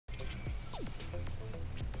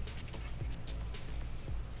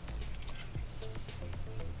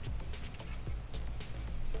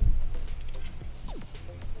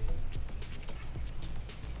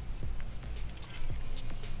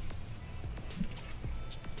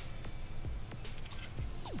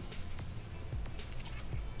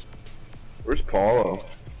Where's Paulo?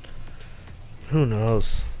 Who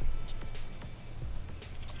knows?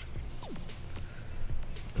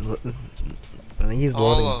 I think he's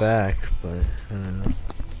loading back, but I don't know.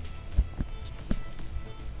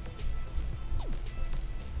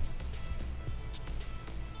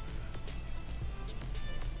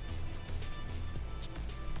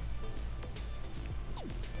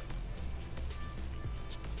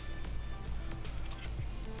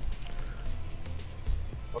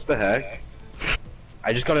 What the heck?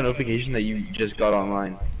 I just got a notification that you just got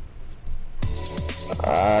online.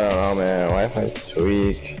 I don't know, man. Wi-Fi's too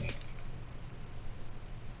weak.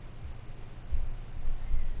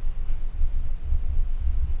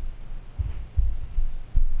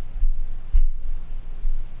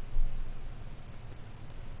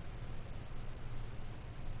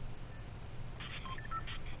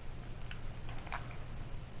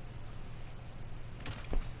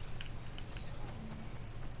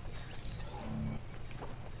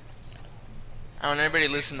 I want everybody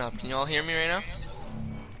to listen up. Can you all hear me right now?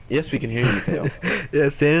 Yes, we can hear you, Mateo. Yeah,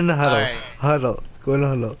 stand in the huddle. Alright. Huddle. Go in the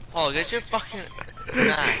huddle. Paul, get your fucking...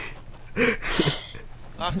 Nah.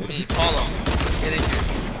 Fuck me. Paulo. Get in here.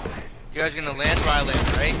 You guys are gonna land where I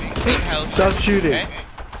land, right? Same house. Stop shooting. Okay?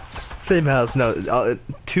 Same house. No,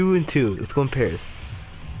 2 and 2. Let's go in pairs.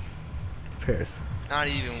 Pairs. Not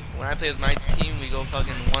even. When I play with my team, we go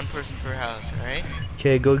fucking one person per house, alright?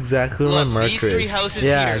 Okay, go exactly where my Look, marker these three is. houses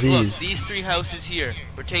Yeah, here. Look, these. these 3 houses here.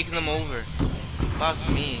 We're taking them over. Fuck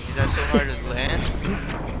me. Is that so hard to land?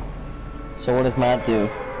 So what does Matt do?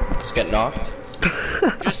 Just get knocked?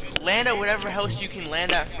 Just land at whatever house you can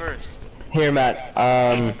land at first. Here, Matt.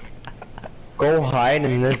 Go hide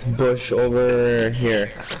in this bush over here.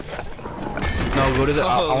 No, go to the.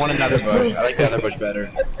 I want another bush. I like the other bush better.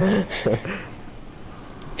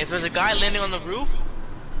 If there's a guy landing on the roof,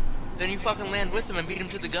 then you fucking land with him and beat him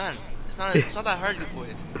to the gun. It's not that hard, you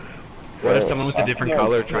boys. What if someone with a different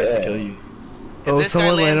color tries to kill you? Oh, this guy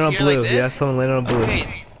someone landed lands on here like blue. this, Yeah, someone landed on blue.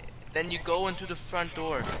 Okay, then you go into the front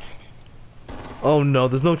door. Oh no,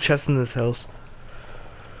 there's no chest in this house.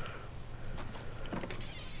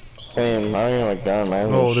 Same. I don't even like gun,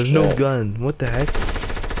 man. Oh, there's no gun. What the heck?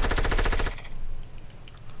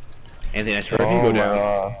 Anthony, I swear if you go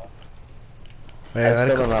down. Man, I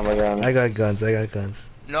still don't have a gun. I got guns. I got guns.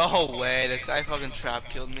 No way, this guy fucking trap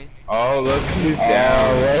killed me. Oh, look who's Oh,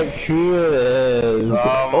 down. look who it is.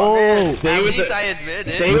 Oh! At least I admit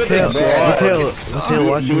it. Stay with the Mateo, squad. Mateo,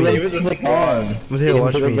 watch You me. like the spawn. Mateo,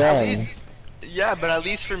 watch Into the me. gun. At least, yeah, but at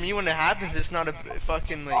least for me when it happens, it's not a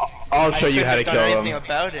fucking like. I'll show you how to I couldn't have kill done anything him.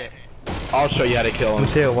 about it. I'll show you how to kill him.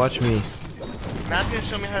 Mateo, watch me. Matt's gonna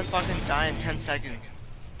show me how to fucking die in 10 seconds.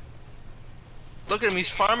 Look at him, he's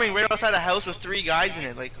farming right outside the house with 3 guys in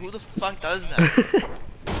it. Like, who the fuck does that?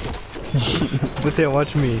 Mateo,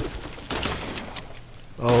 watch me.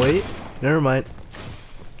 Oh wait, never mind.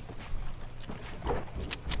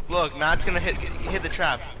 Look, Matt's gonna hit the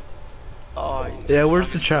trap. Oh, Yeah,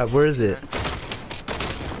 where's the trap? Where is it?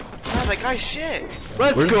 God, that guy's shit.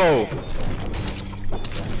 Let's go.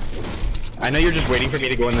 I know you're just waiting for me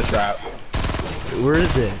to go in the trap. Where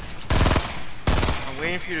is it? I'm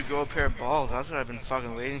waiting for you to grow a pair of balls. That's what I've been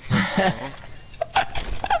fucking waiting for so long.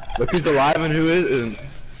 Look who's alive and who isn't.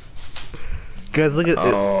 Guys, look at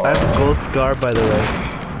it. I have a gold scar, by the way.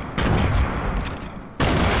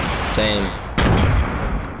 Same.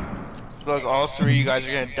 Look, all 3 of you guys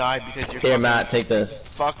are gonna die because you're Here, fucking Matt, take this.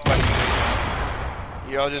 fuck buddies right now.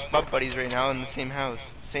 You're all just butt buddies right now in the same house.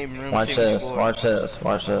 Same room, Watch same this. floor. Watch this.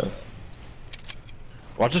 Watch this.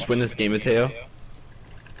 Watch us win this game, Mateo.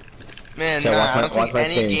 Man, Yeah, nah, watch I my- don't watch think my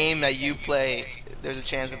any screen. game that you play, there's a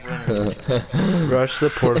chance of winning. Rush the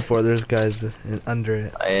porta fort. There's guys under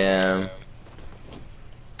it. I am.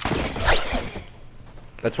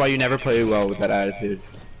 That's why you never play well with that attitude.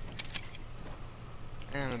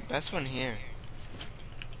 Man, the best one here.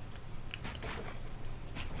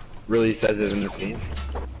 Really says it in their game.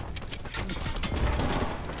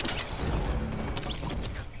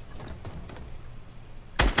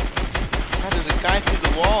 God, there's a guy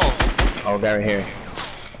through the wall. Oh, guy right here.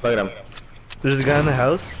 Look at him. There's a guy in the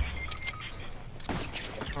house.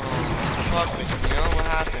 Oh, fuck me, you know what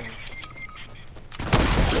happened?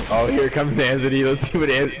 Oh, here comes Anthony. Let's see what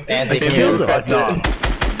Anthony killed him.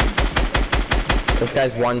 This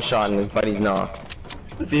guy's one shot and his buddy's knocked.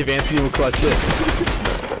 Let's see if Anthony will clutch it.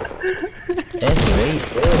 Anthony, wait.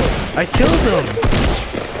 I killed him.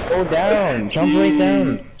 Go down. Jump right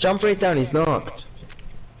down. Jump right down. He's knocked.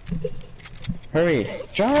 Hurry.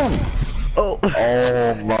 Jump. Oh.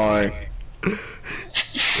 Oh my.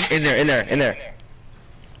 In there, in there, in there.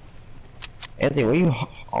 Anthony, what are you?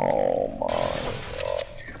 Oh my god.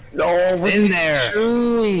 No, what In are there. you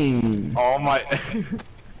doing? Oh my.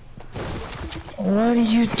 What are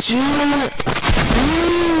you doing?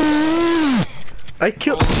 I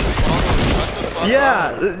killed. What the fuck?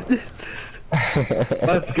 Yeah.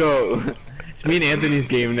 Let's go. It's me and Anthony's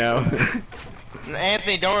game now.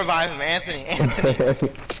 Anthony, don't revive him. Anthony.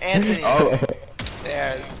 Oh,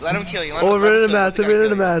 There, let him kill you. Let Oh, I him, ran out let of the mats. I guy ran out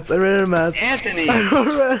kill of you. mats. I ran out of mats. Anthony.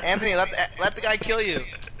 Anthony, let the guy kill you.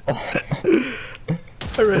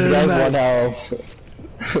 I ran This out guy's of one mats.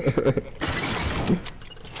 health.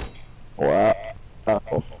 Wow.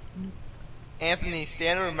 Oh. Anthony,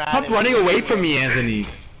 stand over Matt. Stop running away from me, Anthony.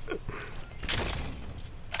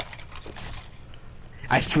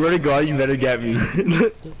 I swear to God, you better get me.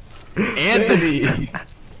 Anthony!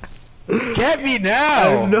 Get me I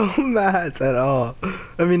now! have no mats at all.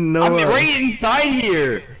 I mean, no. I'm right inside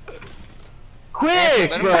here! Quick,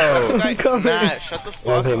 Let bro! him Coming. Matt, shut the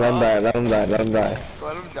fuck Okay, let him die, up. let him die, let him die.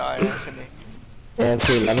 Let him die, Anthony.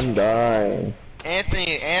 Anthony, let him die.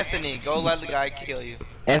 Anthony, go let the guy kill you.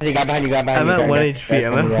 Anthony, got behind you, got behind I'm you. at 1 HP.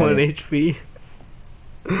 I'm at 1 HP.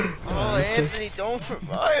 Oh, Anthony, don't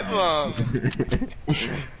revive him.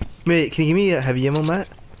 Wait, can you give me a heavy ammo mat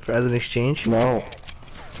for as an exchange? No.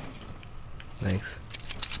 Thanks.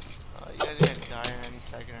 Oh, you guys are gonna die in any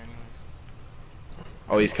second anyways.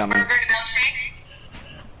 Oh, he's coming.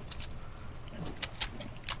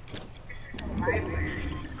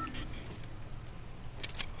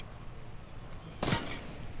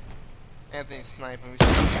 Anthony, sniping.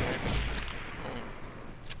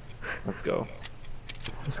 Let's go.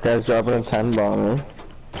 This guy's dropping a 10 bomber.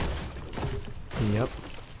 Yep.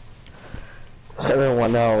 This guy's at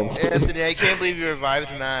 1 health. Anthony, I can't believe you revived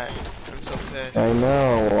Matt. I'm so pissed. I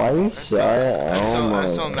know, why you say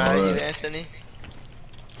I'm so mad at you, Anthony.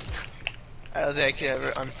 I don't think I can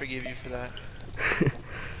ever unforgive you for that.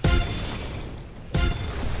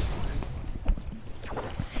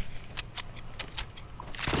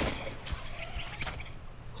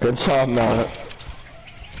 Good job, Matt.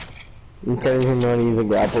 These guys even know how to use a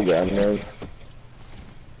grapple gun, man.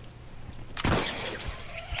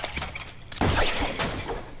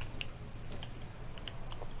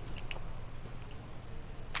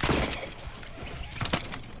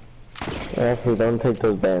 Actually, don't take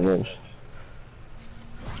those damage.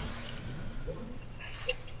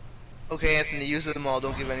 Okay, Anthony, use them all.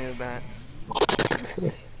 Don't give any of them back.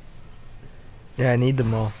 Yeah, I need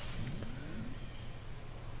them all.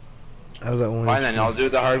 I was at 1 Fine HP. then, I'll do it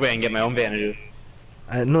the hard way and get my own bandages.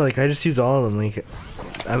 No, like I just use all of them. Like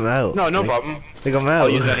I'm out. No, no like, problem. Like I'm out. I'll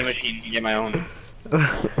use any machine and get my own.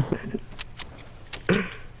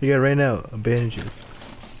 You got right now bandages.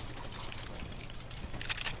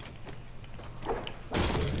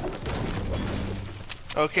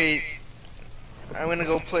 Okay, I'm gonna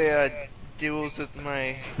go play duels with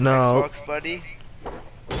my No. Xbox buddy.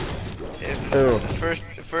 If Ew.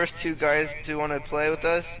 the first two guys who want to play with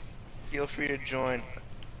us, feel free to join.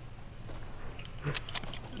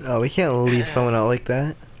 No, we can't leave someone out like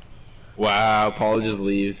that. Wow, Paul just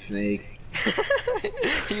leaves, Snake.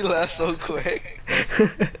 He left so quick.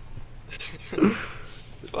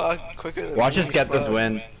 Fuck, quicker than Watch us me, get this fuck.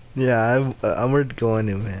 win. Yeah, we're going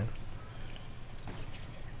to, man.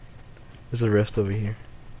 There's a rift over here.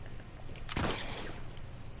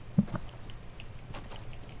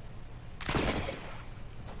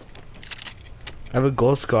 I have a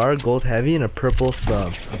gold scar, gold heavy, and a purple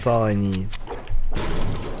sub. That's all I need.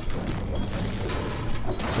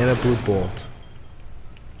 And a blue bolt.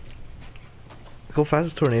 Look how fast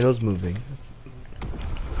this tornado's moving.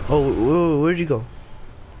 Oh, whoa, where'd you go?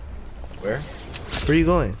 Where? Where are you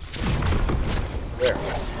going? Where?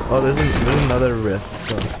 Oh, there's another rift.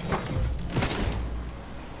 So.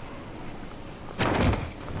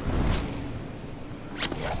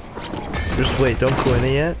 Just wait, don't go in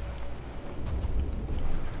it yet.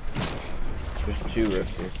 There's two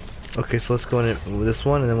rifts here. Okay, so let's go in it with this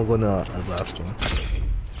one, and then we'll go in the last one.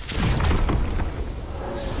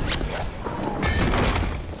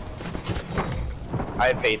 I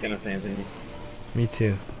have faith in us, Anthony. Me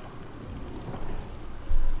too.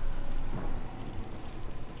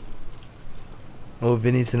 Oh,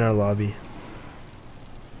 Vinny's in our lobby.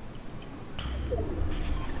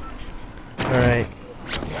 Alright.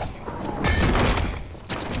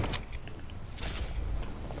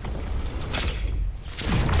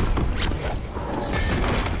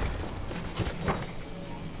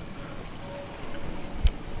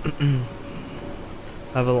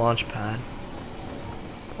 I have a launch pad.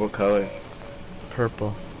 What color?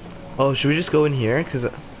 Purple. Oh, should we just go in here? Cause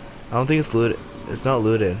I don't think it's looted. It's not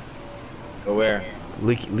looted. Go where?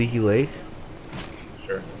 Leaky Lake.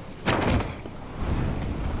 Sure.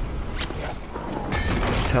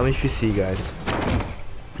 tell me if you see, guys.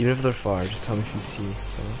 Even if they're far, just tell me if you see.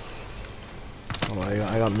 So. Oh,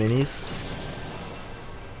 I got minis.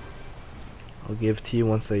 I'll give to you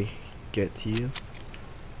once I get to you.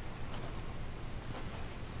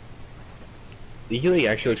 The Lake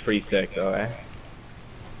actually looks pretty sick, though, eh?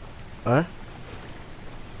 What?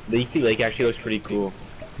 The Lake actually looks pretty cool.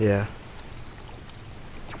 Yeah.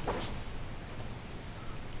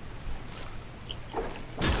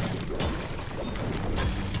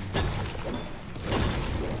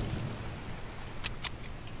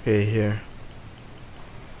 Okay, here.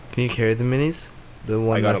 Can you carry the minis? The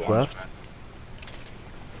one that's left?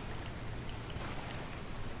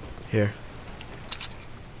 Here.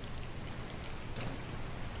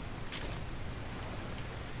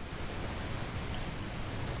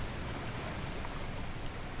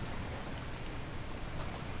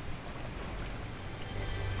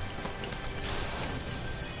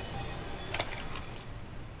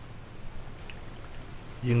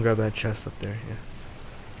 You can grab that chest up there, yeah.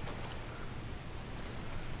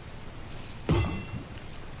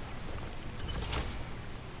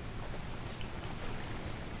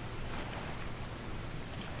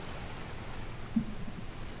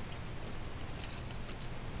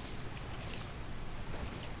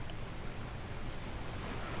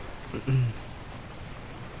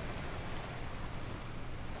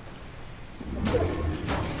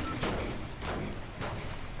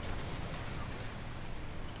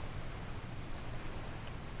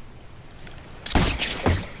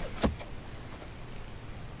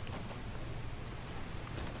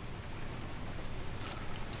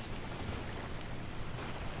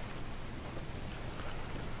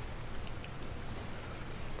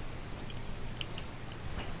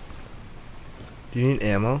 Do you need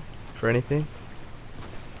ammo for anything?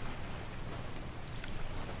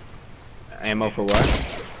 Ammo for what?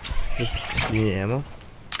 Do you need ammo?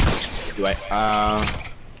 Do I?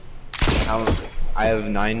 I have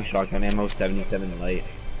 9 shotgun ammo, 77 light.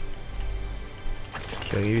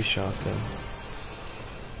 Okay, I'll give you shotgun.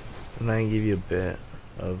 And I can give you a bit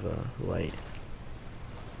of light.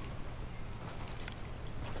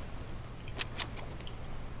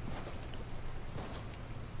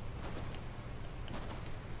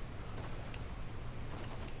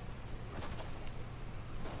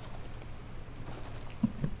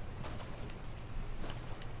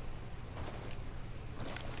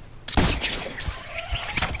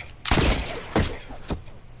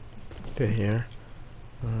 Okay, here.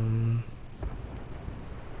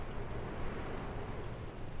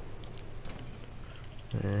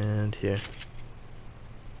 And here.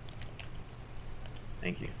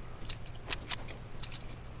 Thank you.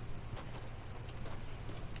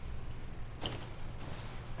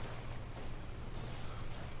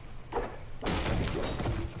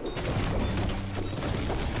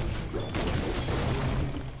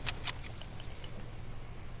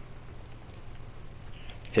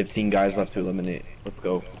 "15 guys left to eliminate. Let's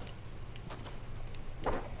go."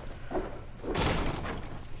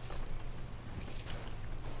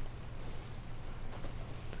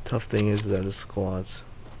 Tough thing is that it's squads.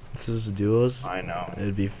 If this was duos, I know.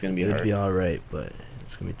 it's gonna be hard. alright, but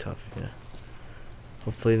it's gonna be tough, yeah.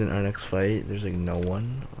 Hopefully in our next fight there's like no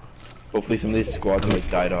one. Hopefully some of these squads like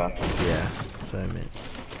died off. Yeah, that's what I meant.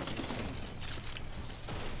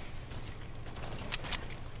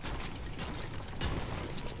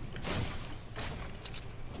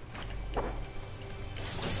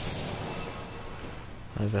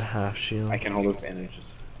 I have a half shield. I can hold those bandages.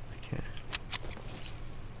 Okay.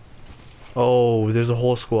 Oh, there's a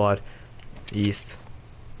whole squad. East.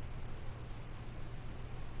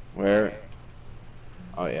 Where?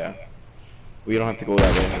 Oh yeah. We don't have to go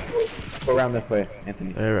that way. Let's go around this way,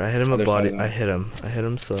 Anthony. Whatever, I hit him a Other body. side of I hit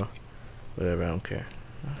him, so whatever, I don't care.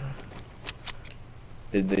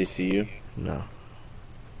 Did they see you? No.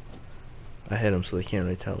 I hit him, so they can't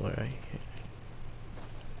really tell where I.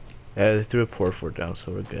 Yeah, they threw a port fort down,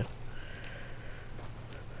 so we're good.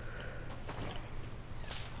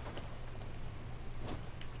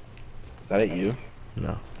 Is that at you?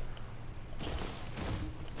 No.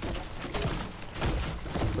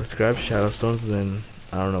 Let's grab shadow stones, then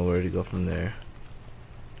I don't know where to go from there.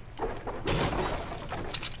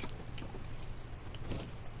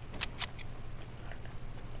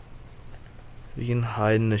 We can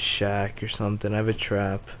hide in a shack or something. I have a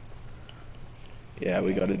trap. Yeah,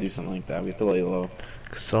 we gotta do something like that. We have to lay low.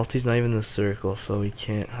 Cause Salty's not even in the circle, so we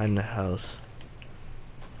can't hide in the house.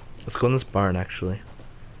 Let's go in this barn, actually.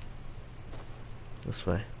 This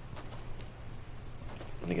way.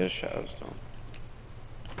 I'm gonna get a shadow stone.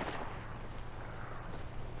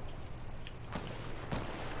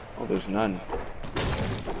 Oh, there's none.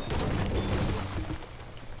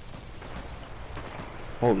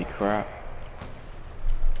 Holy crap.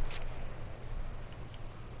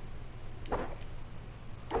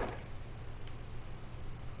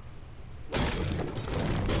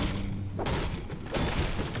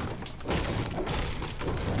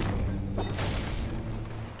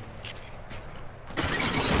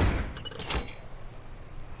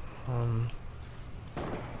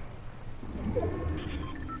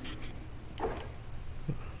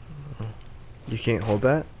 You can't hold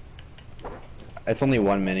that? It's only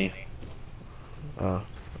one mini. Oh,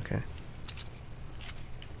 okay.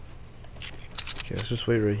 Okay, let's just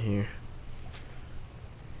wait right here.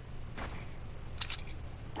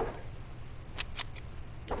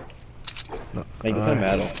 No, Make some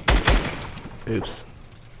metal. Oops.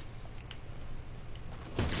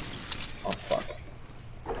 Oh fuck.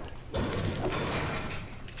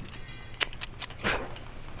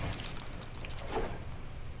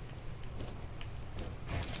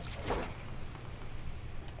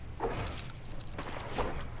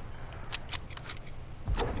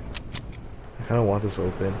 I don't want this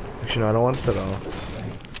open. Actually, no, I don't want this at all.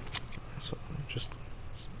 So, just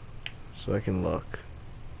so I can look.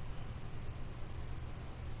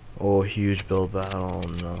 Oh, huge build battle. Oh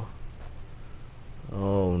no.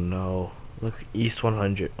 Oh no. Look, East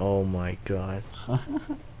 100. Oh my god.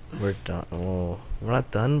 We're done. Oh, we're not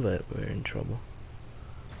done, but we're in trouble.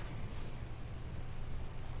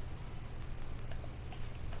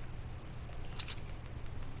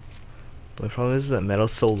 The problem is that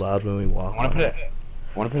metal's so loud when we walk. I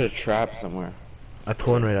wanna put a trap somewhere. I put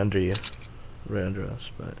one right under you. Right under us,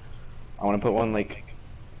 but... I wanna put one like...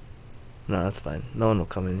 No, that's fine. No one will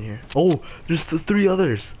come in here. Oh, there's the 3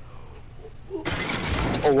 others!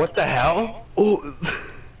 Oh, what the hell? Oh!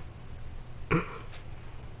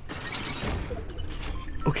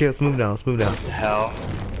 Okay, let's move down, let's move down. What the hell?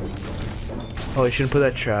 Oh, I shouldn't put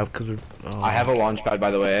that trap, because we're... Oh. I have a launch pad, by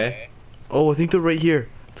the way. Oh, I think they're right here,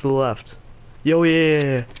 to the left. Yo,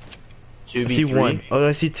 yeah. 2v3? I see 1. Oh,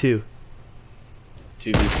 I see 2.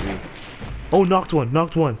 2v3. Oh, knocked one,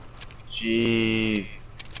 knocked one. Jeez.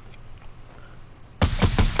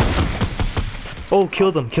 Oh,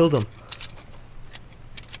 killed him, killed him.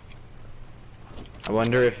 I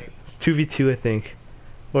wonder if... It's 2v2, I think.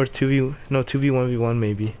 Or 2v1v1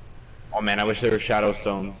 maybe. Oh man, I wish there were shadow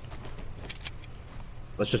stones.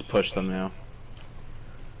 Let's just push them now.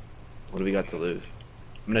 What do we got to lose?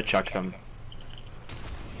 I'm gonna chuck some.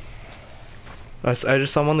 I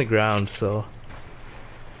just saw them on the ground, so...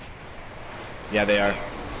 Yeah, they are.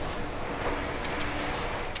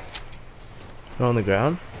 They're on the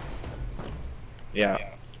ground? Yeah.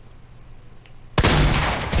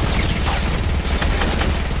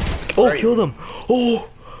 Oh, Right. killed him! Oh!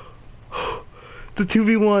 The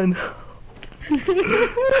 2v1!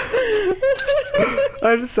 I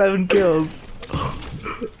have 7 kills.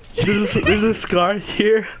 There's a scar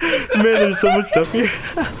here. Man, there's so much stuff here.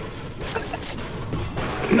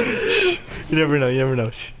 Shh. You never know, you never know.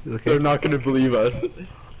 Shh. Okay. They're not gonna believe us.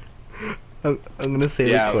 I'm gonna save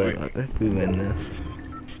Yeah, the clip if we win this.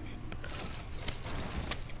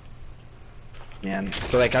 Man,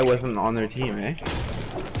 so that guy wasn't on their team, eh?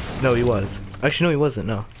 No, he was. Actually, no, he wasn't,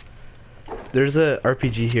 no. There's a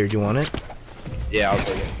RPG here, do you want it? Yeah, I'll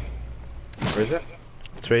take it. Where is it?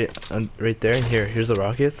 It's right there, and here's the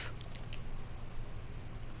rockets.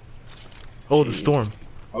 Oh, the Jeez. storm.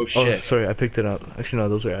 Oh Oh, shit. sorry, I picked it up. Actually, no,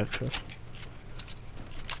 those are extra.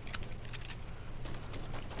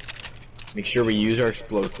 Make sure we use our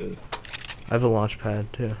explosives. I have a launch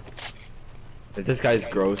pad, too. If this guy's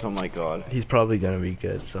gross, oh my god. He's probably gonna be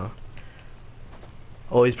good, so.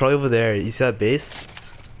 Oh, he's probably over there. You see that base?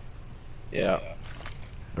 Yeah.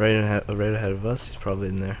 Right ahead of us. He's probably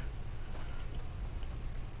in there.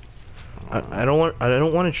 I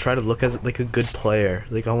don't want to try to look as like a good player.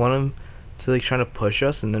 Like I want him to like trying to push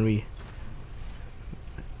us and then we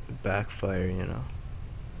backfire, you know.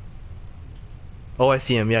 Oh, I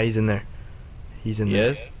see him. Yeah, he's in there. He's in there. He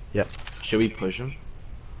is? Yep. Should we push him?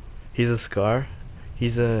 He's a scar.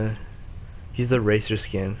 He's the racer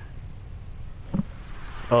skin.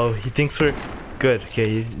 Oh, he thinks we're good.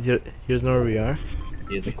 Okay, he doesn't know where we are.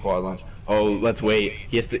 He has the quad launch. Oh, let's wait.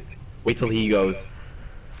 He has to wait till he goes.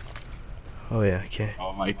 Oh yeah, okay.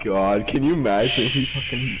 Oh my god, can you imagine if he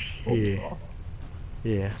fucking Yeah.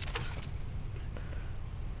 Yeah.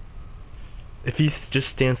 If he just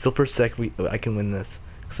stands still for a sec, I can win this.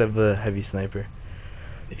 Cause I have a heavy sniper.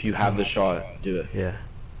 If you have the shot, do it. Yeah.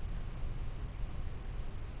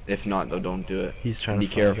 If not, though, don't do it. He's trying Be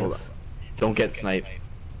to find careful. us. Don't get sniped.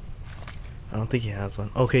 I don't think he has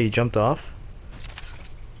one. Okay, he jumped off.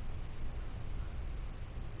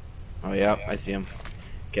 Oh yeah, I see him.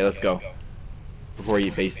 Okay, let's go. before he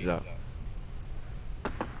faces up.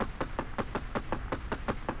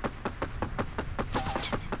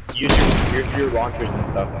 Use your launchers and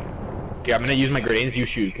stuff. Yeah, I'm gonna use my grenades, you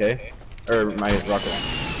shoot, okay? Or my rocket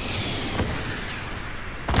launcher.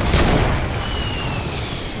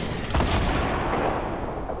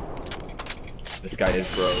 This guy is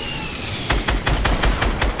bro.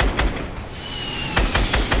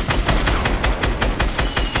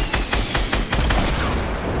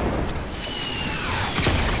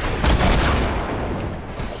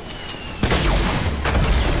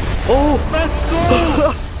 Oh, Let's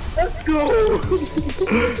go! Let's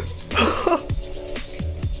go!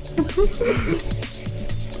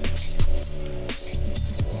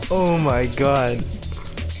 oh my god.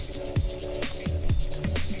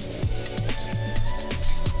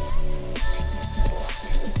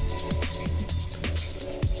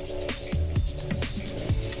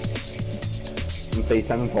 I'm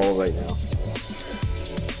FaceTiming Paul right now.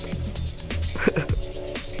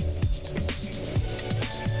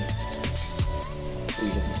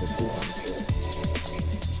 Jesus.